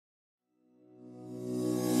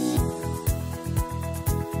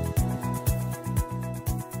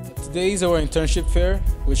Today is our Internship Fair,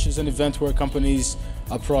 which is an event where companies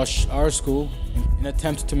approach our school in an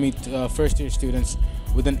attempt to meet first-year students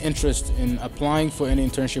with an interest in applying for any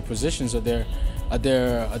internship positions at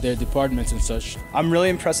their departments and such. I'm really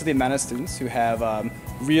impressed with the amount of students who have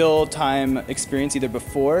real-time experience either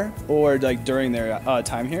before or like during their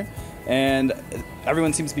time here, and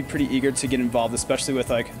everyone seems to be pretty eager to get involved, especially with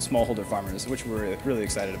like smallholder farmers, which we're really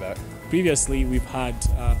excited about. Previously, we've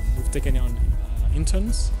taken on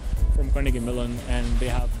interns from Carnegie Mellon, and they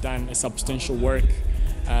have done a substantial work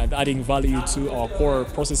adding value to our core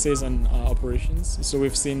processes and operations. So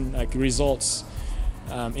we've seen like results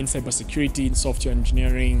in cybersecurity, in software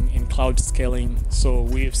engineering, in cloud scaling. So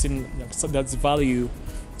we've seen that's value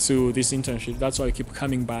to this internship. That's why we keep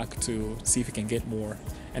coming back to see if we can get more.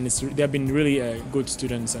 And they've been really good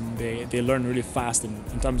students, and they learn really fast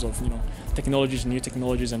in terms of technologies, new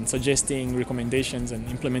technologies, and suggesting recommendations and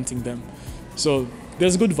implementing them. So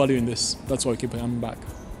there's good value in this. That's why we keep coming back.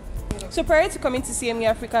 So prior to coming to CME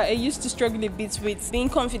Africa, I used to struggle a bit with being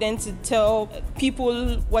confident to tell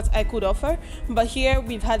people what I could offer. But here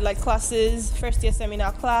we've had like classes, first year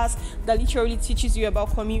seminar class that literally teaches you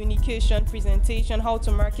about communication, presentation, how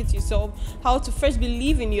to market yourself, how to first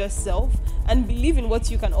believe in yourself and believe in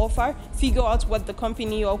what you can offer, figure out what the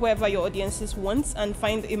company or whoever your audiences wants, and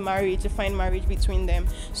find marriage between them.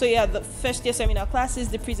 So yeah, the first year seminar classes,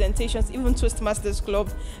 the presentations, even Toastmasters Club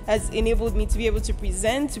has enabled me to be able to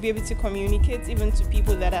present, to be able to communicate even to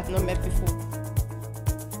people that I've not met before.